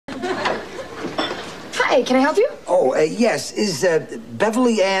Hi, can I help you? Oh, yes. Is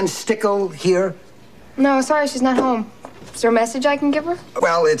Beverly Ann Stickle here? No, sorry, she's not home. Is there a message I can give her?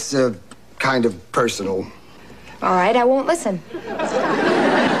 Well, it's kind of personal. All right, I won't listen.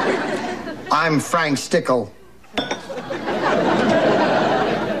 I'm Frank Stickle.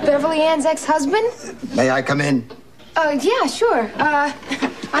 Beverly Ann's ex-husband? May I come in? Yeah, sure.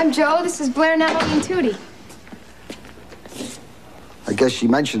 I'm Joe. This is Blair, Natalie, and Tootie. I guess she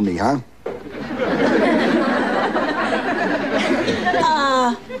mentioned me, huh?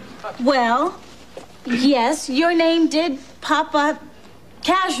 Well, yes, your name did pop up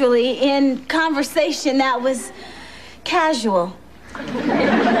casually in conversation that was casual.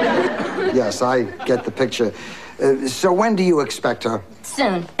 Yes, I get the picture. So when do you expect her?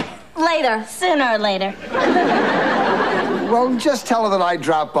 Soon. Later. Sooner or later. Well, just tell her that I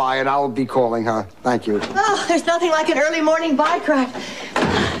dropped by and I'll be calling her. Thank you. Oh, there's nothing like an early morning bike ride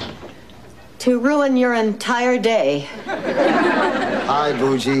to ruin your entire day. Hi,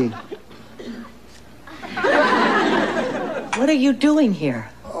 Bougie. What are you doing here?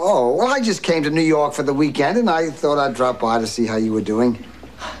 Oh, well, I just came to New York for the weekend, and I thought I'd drop by to see how you were doing.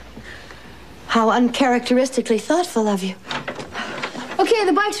 How uncharacteristically thoughtful of you. Okay,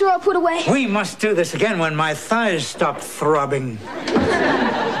 the bikes are all put away. We must do this again when my thighs stop throbbing.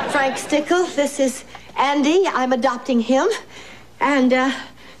 Frank Stickle, this is Andy. I'm adopting him. And,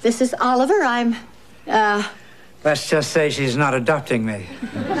 this is Oliver. I'm, Let's just say she's not adopting me.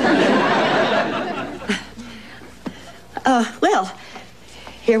 well,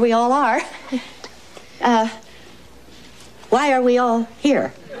 here we all are. Why are we all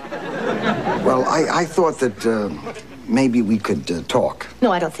here? Well, I thought that maybe we could talk.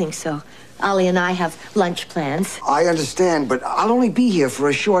 No, I don't think so. Ollie and I have lunch plans. I understand, but I'll only be here for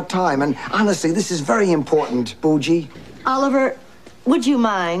a short time, and honestly, this is very important, Bougie. Oliver, would you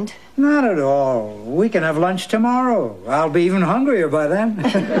mind? Not at all. We can have lunch tomorrow. I'll be even hungrier by then.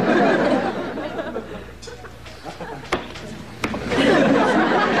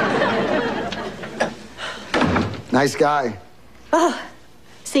 Nice guy. Oh,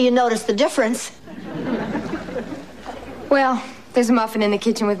 so you noticed the difference. Well, there's a muffin in the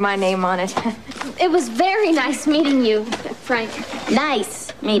kitchen with my name on it. It was very nice meeting you, Frank.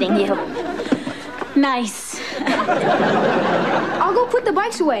 Nice meeting you. Nice. I'll go put the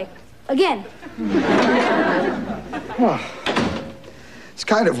bikes away. Again. It's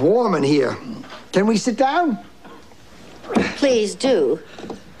kind of warm in here. Can we sit down? Please do.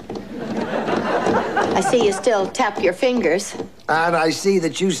 I see you still tap your fingers. And I see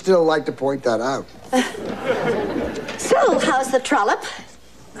that you still like to point that out. So, how's the trollop?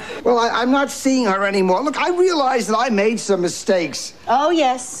 Well, I'm not seeing her anymore. Look, I realize that I made some mistakes. Oh,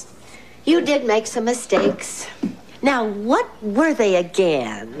 yes. You did make some mistakes. Now, what were they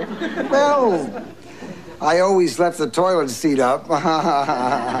again? Well, I always left the toilet seat up. No,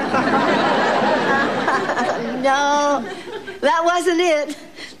 that wasn't it.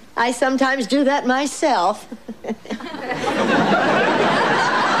 I sometimes do that myself.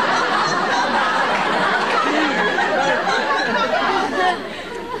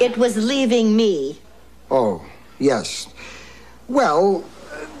 It was leaving me. Oh, yes. Well,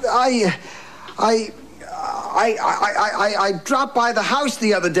 I dropped by the house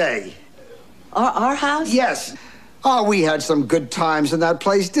the other day. Our house? Yes. Oh, we had some good times in that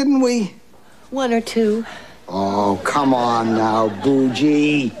place, didn't we? One or two. Oh, come on now,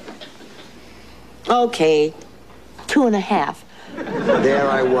 Bougie. Okay, 2.5. There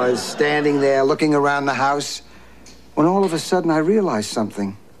I was, standing there, looking around the house, when all of a sudden I realized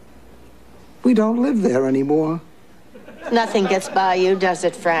something. We don't live there anymore. Nothing gets by you, does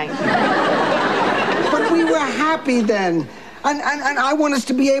it, Frank? But we were happy then. And I want us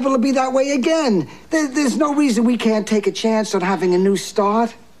to be able to be that way again. There's no reason we can't take a chance on having a new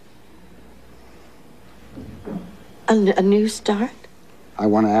start. A new start? I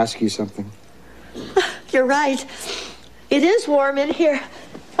want to ask you something. You're right. It is warm in here.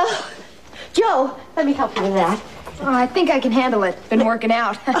 Oh, Joe, let me help you with that. Oh, I think I can handle it. Been working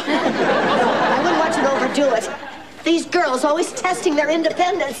out. I wouldn't want you to overdo it. These girls always testing their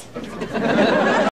independence.